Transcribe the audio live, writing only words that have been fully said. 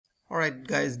Alright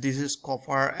guys, this is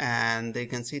copper and you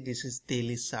can see this is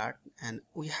daily chart, and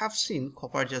we have seen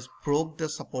copper just broke the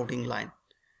supporting line,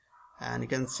 and you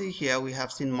can see here we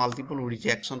have seen multiple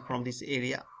rejection from this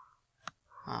area.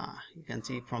 You can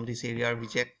see from this area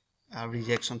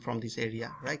rejection from this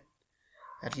area, right?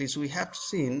 At least we have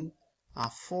seen a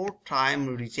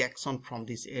 4-time rejection from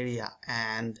this area,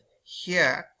 and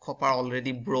here copper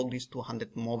already broke this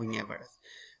 200 moving average.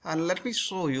 And let me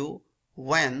show you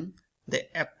when they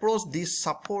approach this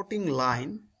supporting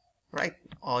line, right,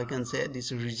 or you can say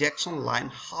this rejection line,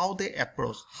 how they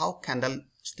approach, how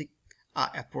candlestick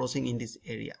are approaching in this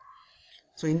area.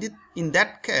 So in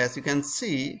that case, you can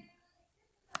see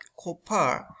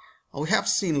copper, we have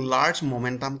seen large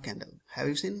momentum candle. Have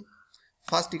you seen?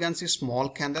 First you can see small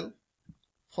candle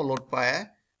followed by a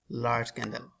large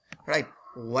candle, right?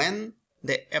 When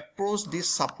they approach this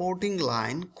supporting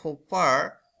line,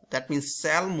 copper, that means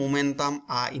sell momentum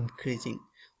are increasing.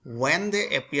 When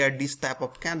they appear this type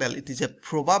of candle, it is a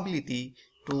probability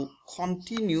to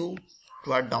continue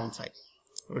toward downside.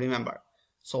 Remember,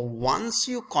 so once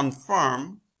you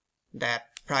confirm that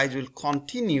price will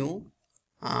continue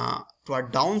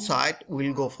toward downside,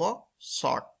 we'll go for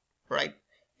short, right?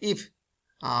 If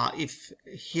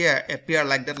here appear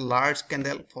like that large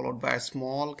candle followed by a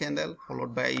small candle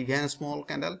followed by even small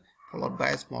candle followed by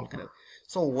a small candle.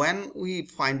 So when we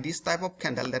find this type of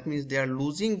candle, that means they are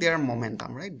losing their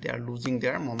momentum, right? They are losing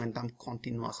their momentum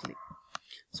continuously.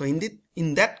 So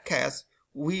in that case,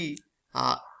 we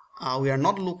are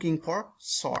not looking for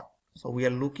short. So we are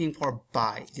looking for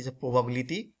buy. It is a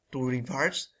probability to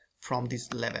reverse from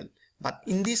this level. But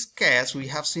in this case, we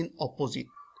have seen opposite.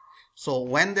 So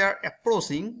when they are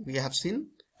approaching, we have seen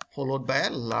followed by a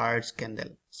large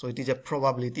candle. So it is a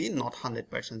probability, not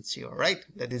 100% sure, right?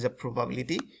 That is a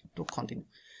probability to continue.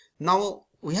 Now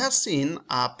we have seen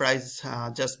price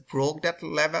just broke that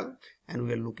level and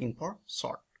we are looking for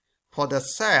short. For the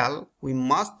sell, we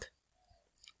must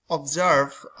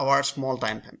observe our small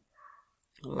time frame.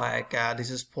 Like this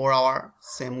is 4 hour,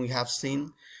 same we have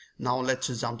seen. Now let's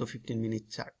jump to 15-minute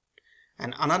chart.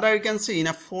 And another you can see in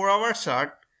a 4-hour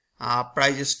chart,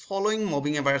 price is following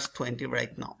moving average 20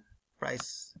 right now.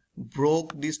 Price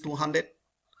broke this 200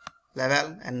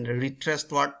 level and retraced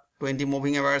toward 20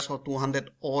 moving average or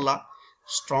 200. All are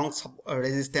strong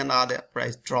resistance are there.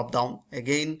 Price drop down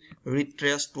again,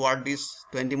 retrace toward this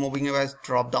 20 moving average,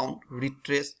 drop down,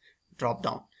 retrace, drop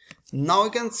down. Now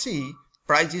you can see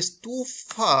price is too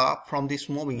far from this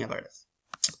moving average.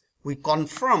 We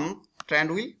confirm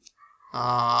trend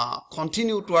will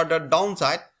continue toward the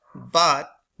downside,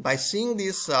 but by seeing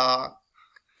this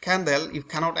candle, you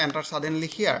cannot enter suddenly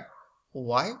here.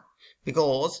 Why?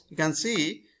 Because you can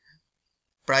see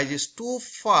price is too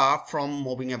far from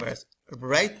moving average.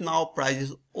 Right now price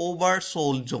is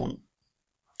oversold zone.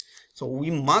 So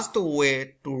we must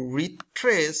wait to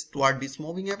retrace toward this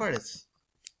moving average.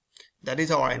 That is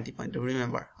our entry point,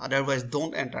 remember. Otherwise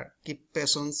don't enter. Keep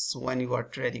patience when you are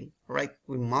trading, right?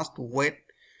 We must wait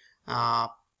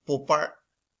proper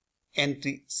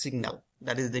entry signal.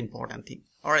 That is the important thing.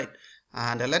 All right,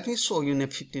 and let me show you in a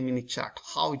 15-minute chart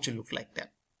how it will look like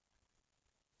that.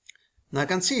 Now you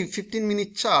can see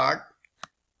 15-minute chart,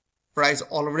 price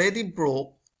already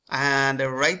broke, and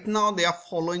right now they are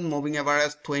following moving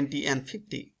average 20 and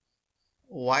 50.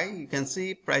 Why? You can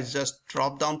see price just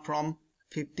dropped down from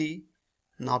 50,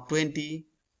 now 20,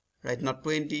 right now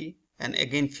 20, and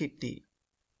again 50.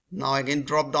 Now again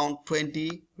drop down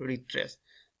 20, retrace.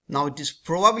 Now it is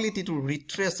probability to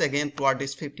retrace again toward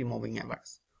this 50 moving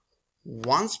average.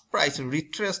 Once price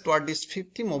retrace toward this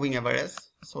 50 moving average,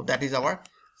 so that is our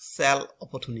sell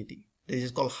opportunity. This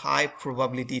is called high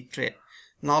probability trade.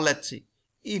 Now let's see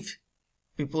if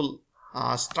people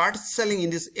start selling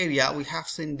in this area. We have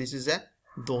seen this is a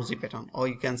doji pattern, or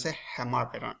you can say hammer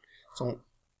pattern. So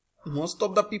most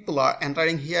of the people are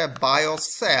entering here buy or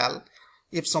sell.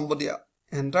 If somebody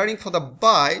entering for the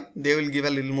buy, they will give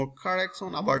a little more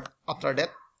correction, but after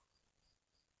that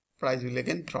price will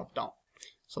again drop down.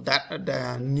 So that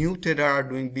the new trader are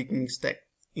doing big mistake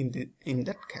in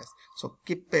that case. So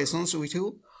keep patience with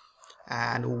you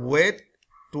and wait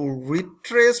to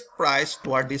retrace price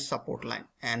toward this support line,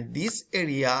 and this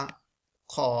area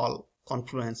called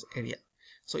confluence area.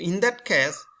 So in that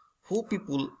case, who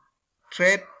people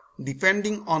trade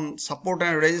depending on support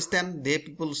and resistance, they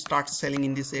people start selling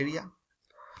in this area.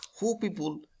 Who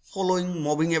people following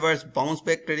moving average bounce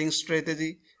back trading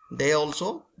strategy, they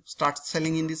also start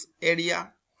selling in this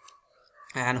area.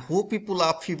 And who people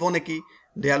are Fibonacci,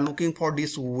 they are looking for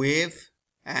this wave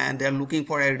and they are looking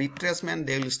for a retracement,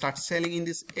 they will start selling in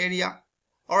this area.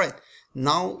 All right,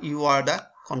 now you are the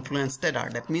confluence trader.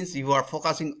 That means you are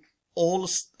focusing all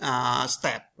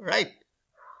step, right?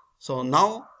 So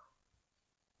now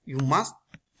you must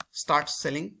start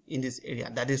selling in this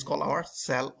area. That is called our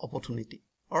sell opportunity.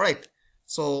 All right,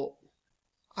 so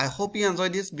I hope you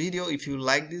enjoyed this video. If you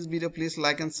like this video, please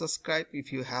like and subscribe.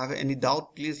 If you have any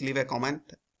doubt, please leave a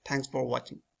comment. Thanks for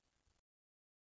watching.